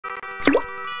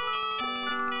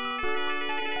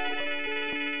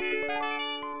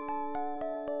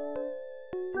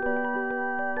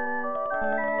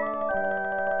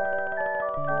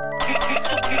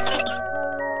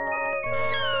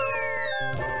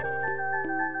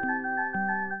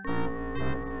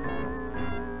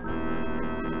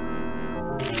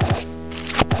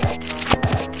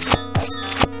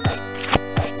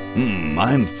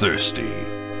I'm thirsty.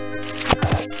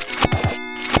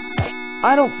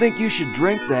 I don't think you should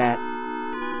drink that.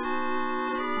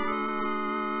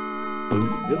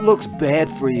 It looks bad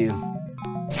for you.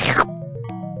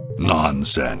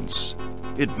 Nonsense.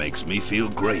 It makes me feel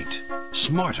great.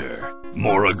 Smarter,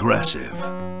 more aggressive.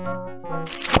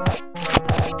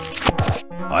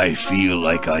 I feel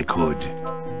like I could.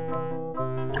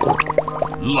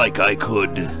 Like I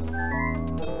could.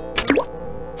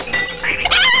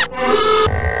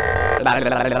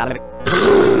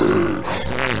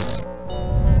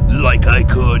 Like I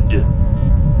could.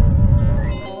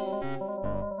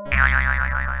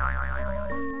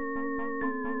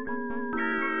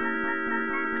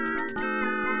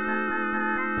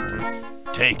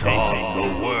 Take on the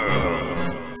world.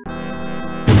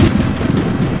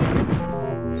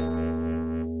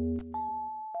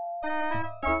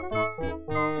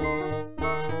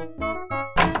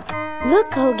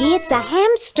 Look, Hoagie, it's a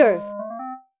hamster.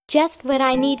 Just what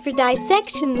I need for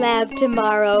dissection lab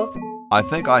tomorrow. I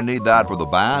think I need that for the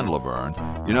band, Laverne.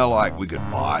 You know, like we could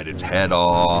bite its head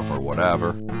off or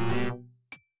whatever.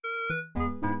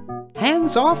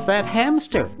 Hands off that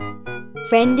hamster.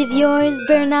 Friend of yours,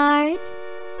 Bernard?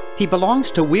 He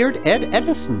belongs to Weird Ed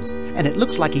Edison, and it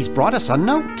looks like he's brought us a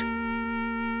note.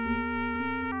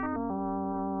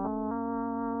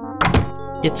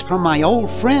 It's from my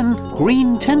old friend,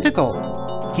 Green Tentacle.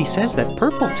 He says that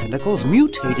Purple Tentacle's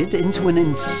mutated into an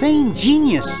insane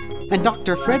genius, and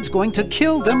Dr. Fred's going to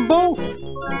kill them both.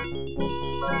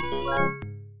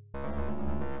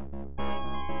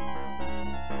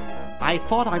 I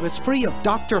thought I was free of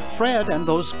Dr. Fred and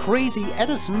those crazy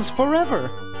Edisons forever.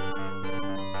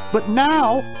 But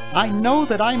now I know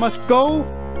that I must go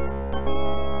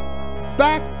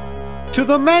back to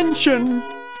the mansion.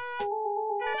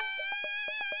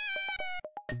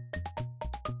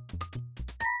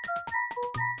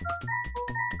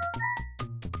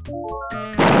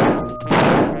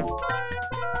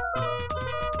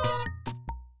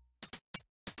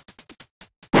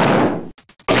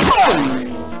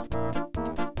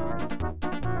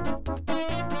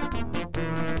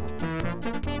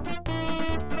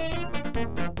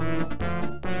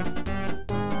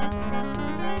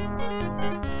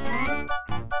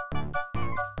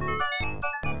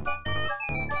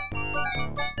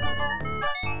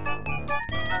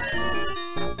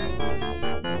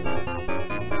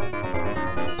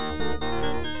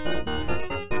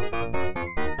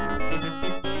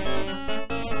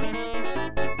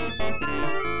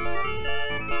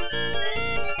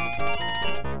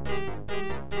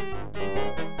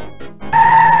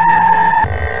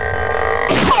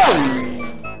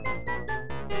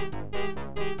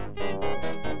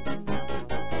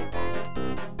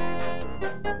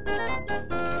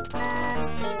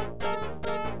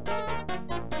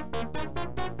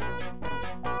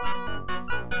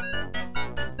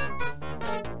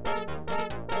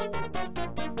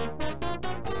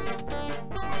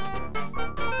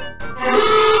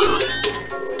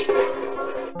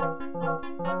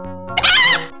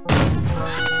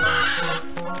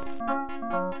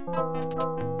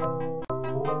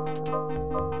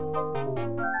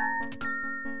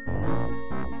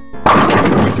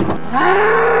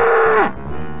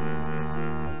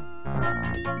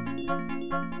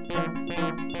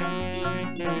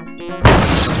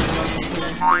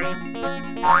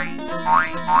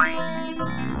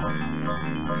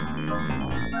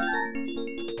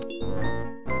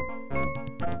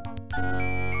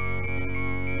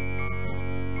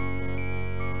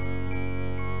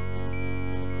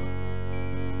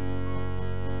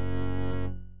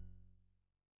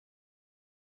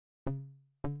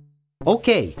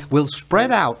 Okay, we'll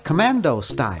spread out commando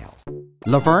style.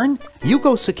 Laverne, you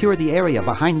go secure the area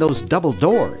behind those double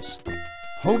doors.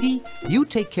 Hoagie, you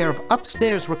take care of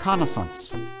upstairs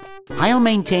reconnaissance. I'll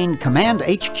maintain Command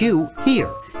HQ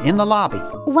here, in the lobby.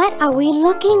 What are we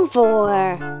looking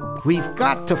for? We've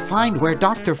got to find where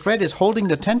Dr. Fred is holding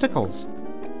the tentacles.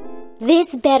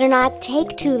 This better not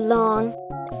take too long.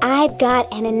 I've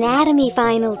got an anatomy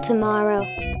final tomorrow.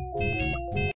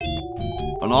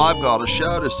 And I've got a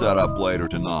show to set up later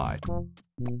tonight.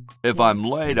 If I'm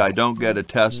late, I don't get to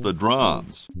test the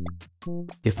drums.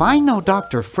 If I know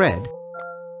Dr. Fred,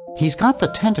 he's got the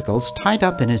tentacles tied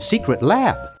up in his secret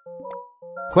lab.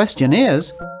 Question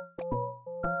is,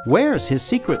 where's his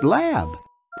secret lab?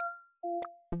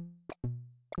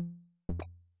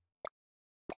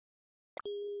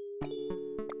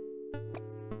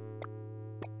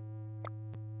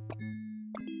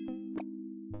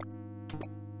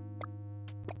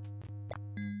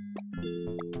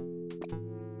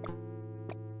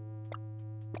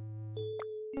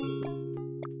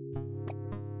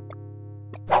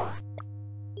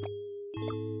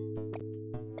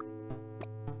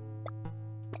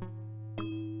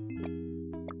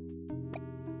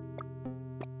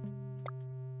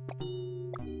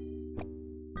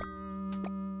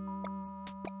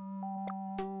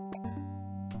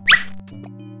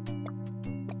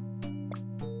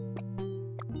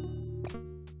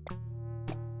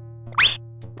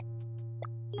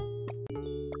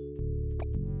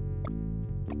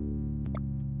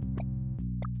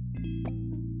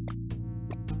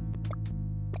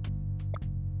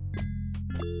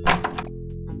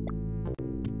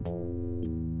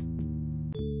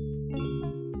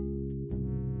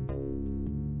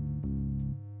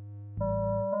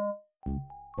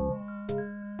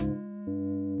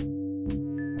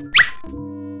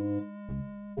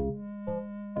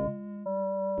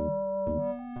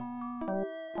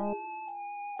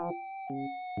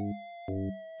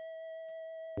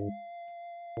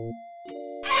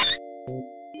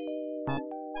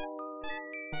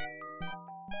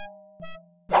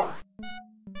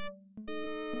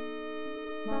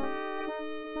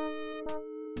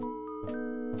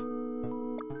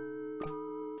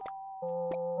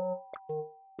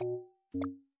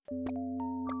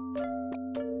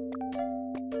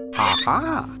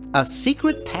 Aha! A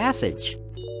secret passage.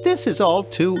 This is all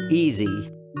too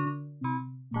easy.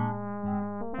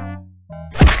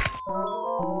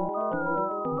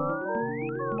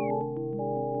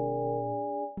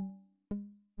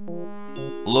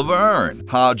 Laverne,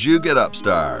 how'd you get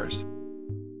upstairs?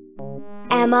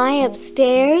 Am I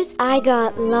upstairs? I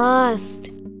got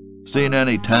lost. Seen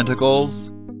any tentacles?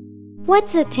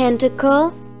 What's a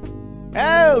tentacle?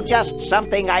 Oh, just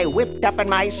something I whipped up in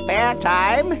my spare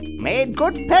time. Made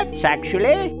good pets,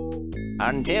 actually.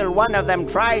 Until one of them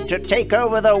tried to take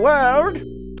over the world.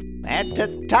 Had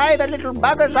to tie the little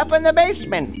buggers up in the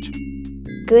basement.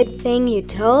 Good thing you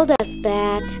told us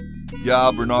that. Yeah,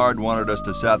 Bernard wanted us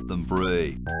to set them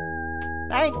free.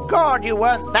 Thank God you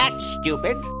weren't that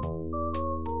stupid.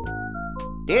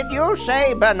 Did you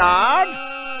say Bernard?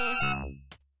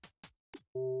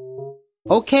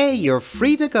 Okay, you're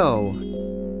free to go.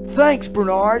 Thanks,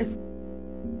 Bernard.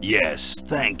 Yes,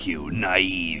 thank you,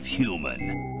 naive human.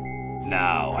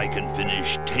 Now I can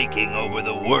finish taking over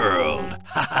the world.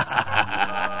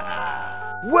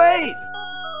 Wait!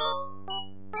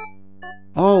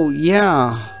 Oh,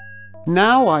 yeah.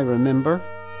 Now I remember.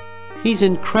 He's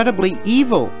incredibly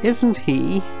evil, isn't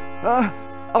he?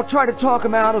 I'll try to talk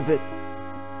him out of it.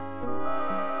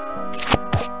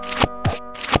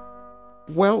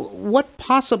 Well, what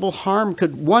possible harm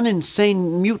could one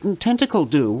insane mutant tentacle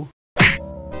do?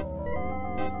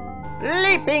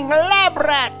 Leaping lab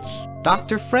rats!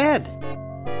 Dr. Fred.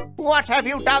 What have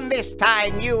you done this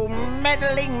time, you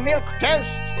meddling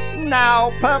milquetoast?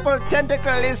 Now Purple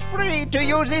Tentacle is free to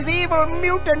use his evil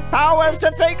mutant powers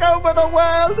to take over the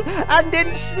world and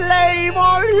enslave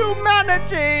all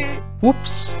humanity!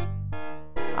 Whoops.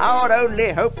 Our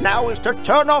only hope now is to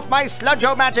turn off my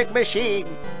sludge-o-magic machine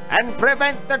and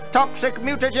prevent the toxic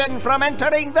mutagen from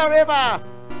entering the river.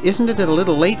 Isn't it a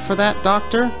little late for that,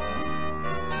 Doctor?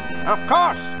 Of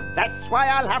course, that's why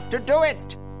I'll have to do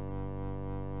it.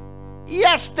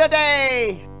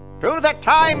 Yesterday, through the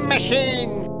time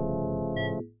machine.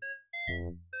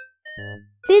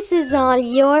 This is all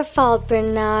your fault,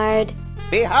 Bernard.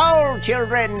 Behold,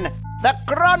 children, the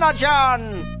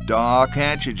Chronogen. Doc,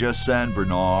 can't you just send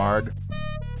Bernard?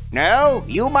 No,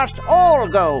 you must all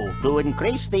go to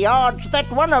increase the odds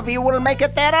that one of you will make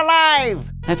it there alive.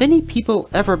 Have any people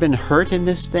ever been hurt in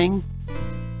this thing?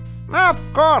 Of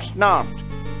course not.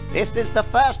 This is the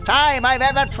first time I've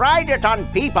ever tried it on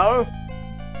people.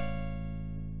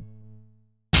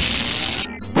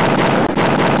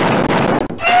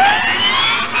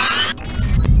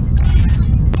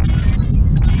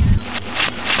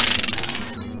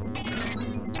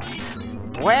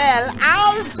 Well,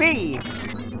 I'll be.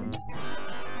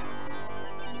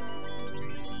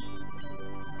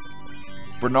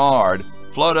 Bernard,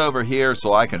 float over here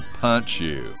so I can punch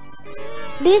you.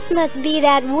 This must be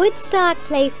that Woodstock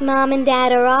place Mom and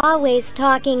Dad are always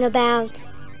talking about.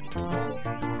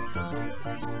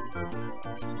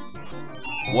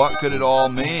 What could it all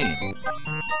mean?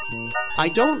 I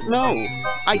don't know.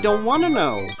 I don't want to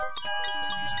know.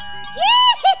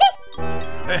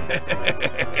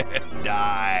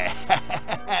 Die.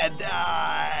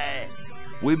 Die.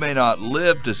 We may not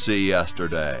live to see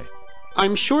yesterday.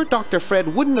 I'm sure Dr.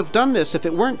 Fred wouldn't have done this if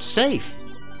it weren't safe.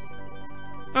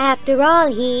 After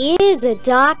all, he is a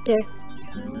doctor.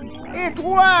 It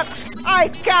works! I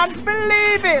can't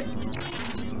believe it!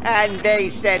 And they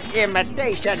said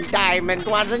imitation diamond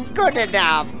wasn't good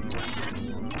enough.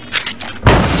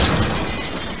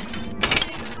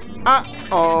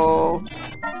 Uh-oh.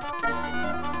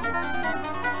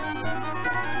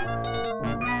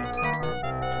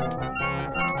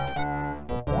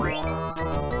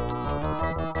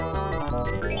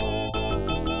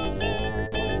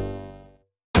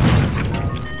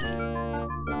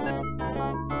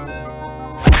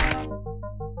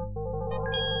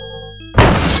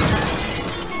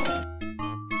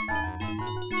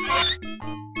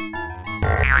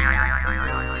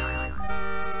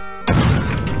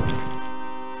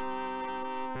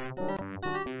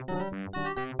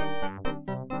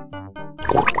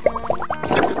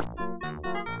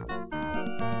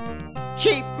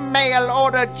 Cheap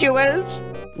mail-order jewels.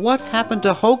 What happened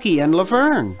to Hoagie and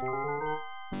Laverne?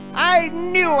 I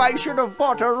knew I should have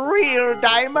bought a real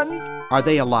diamond. Are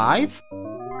they alive?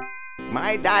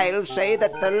 My dials say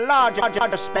that the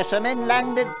larger specimen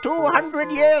landed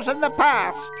 200 years in the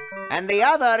past, and the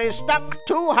other is stuck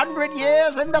 200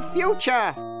 years in the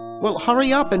future. Well,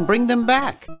 hurry up and bring them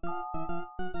back.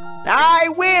 I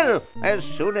will, as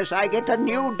soon as I get a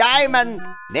new diamond.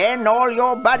 Then all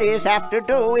your buddies have to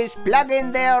do is plug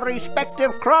in their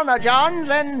respective chronogens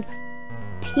and...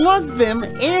 Plug them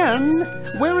in?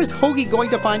 Where is Hoagie going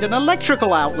to find an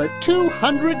electrical outlet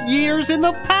 200 years in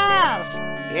the past?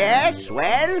 Yes,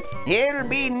 well, he'll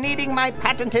be needing my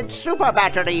patented super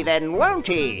battery then, won't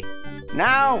he?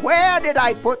 Now, where did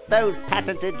I put those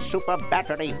patented super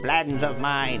battery plans of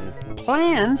mine?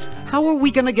 Plans? How are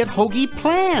we gonna get Hoagie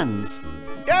plans?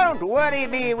 Don't worry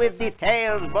me with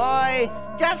details, boy.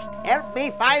 Just help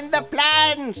me find the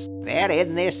plans. They're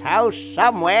in this house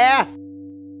somewhere.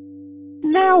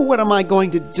 Now what am I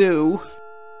going to do?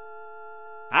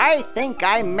 I think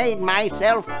I made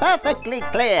myself perfectly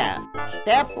clear.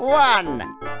 Step 1,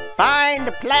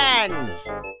 find plans.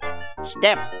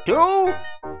 Step 2,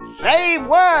 save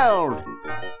world.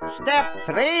 Step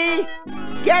 3,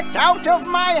 get out of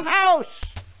my house.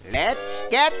 Let's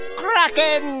get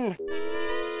cracking.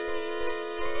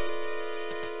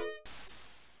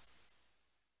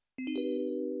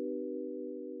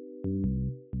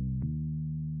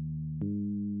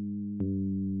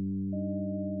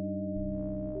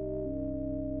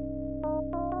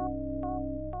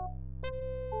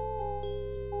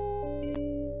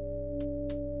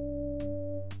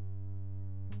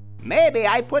 Maybe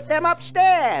I put them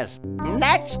upstairs.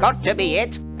 That's got to be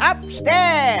it.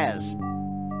 Upstairs.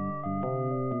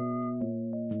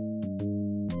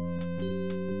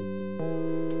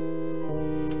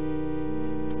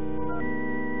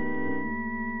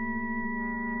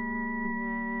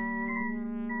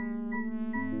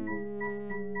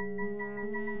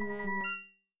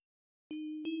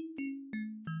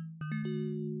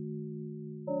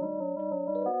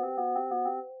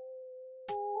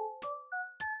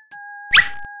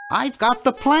 I've got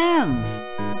the plans.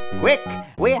 Quick,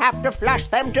 we have to flush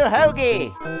them to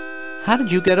Hoagie. How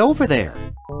did you get over there?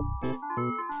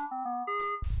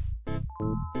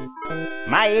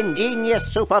 My ingenious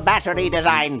super battery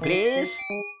design, please.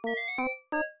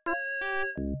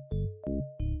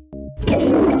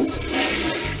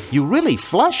 You really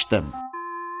flushed them.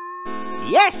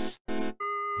 Yes.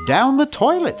 Down the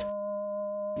toilet.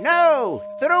 No,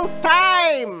 through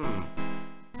time.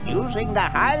 Using the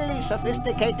highly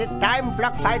sophisticated time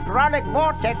flux hydraulic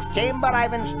vortex chamber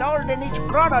I've installed in each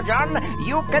chronogen,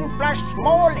 you can flush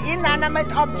small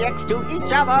inanimate objects to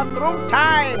each other through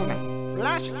time.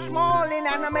 Flush small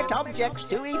inanimate objects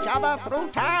to each other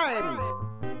through time.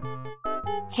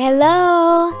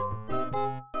 Hello?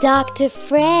 Dr.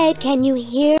 Fred, can you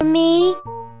hear me?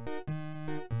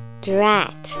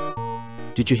 Drat.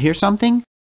 Did you hear something?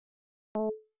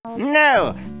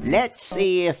 No. Let's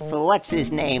see if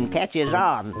what's-his-name catches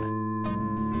on.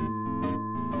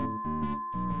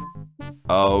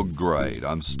 Oh, great.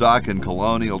 I'm stuck in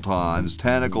colonial times,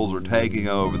 tentacles are taking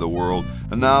over the world,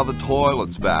 and now the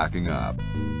toilet's backing up.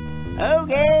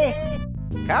 Hoagie,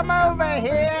 come over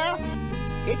here.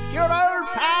 It's your old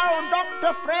pal,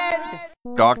 Dr. Fred.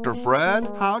 Dr. Fred,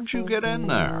 how'd you get in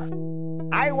there?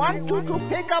 I want you to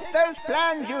pick up those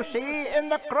plans you see in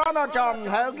the chronogen,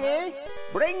 Hoagie.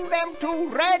 Bring them to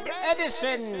Red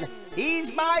Edison.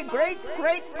 He's my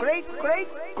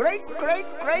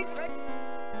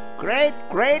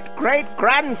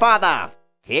great-great-great-great-great-great-great-great-grandfather.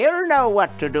 He'll know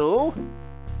what to do.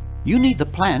 You need the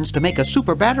plans to make a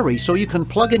super battery so you can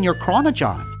plug in your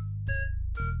chronogen.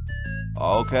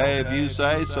 Okay, if you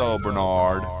say so,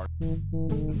 Bernard.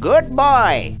 Good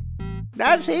boy.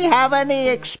 Does he have any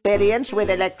experience with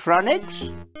electronics?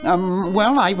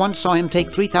 Well, I once saw him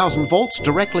take 3,000 volts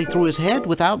directly through his head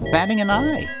without batting an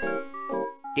eye.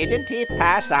 Didn't he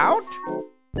pass out?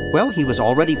 Well, he was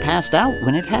already passed out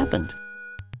when it happened.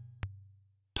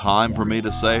 Time for me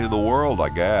to save the world, I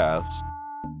guess.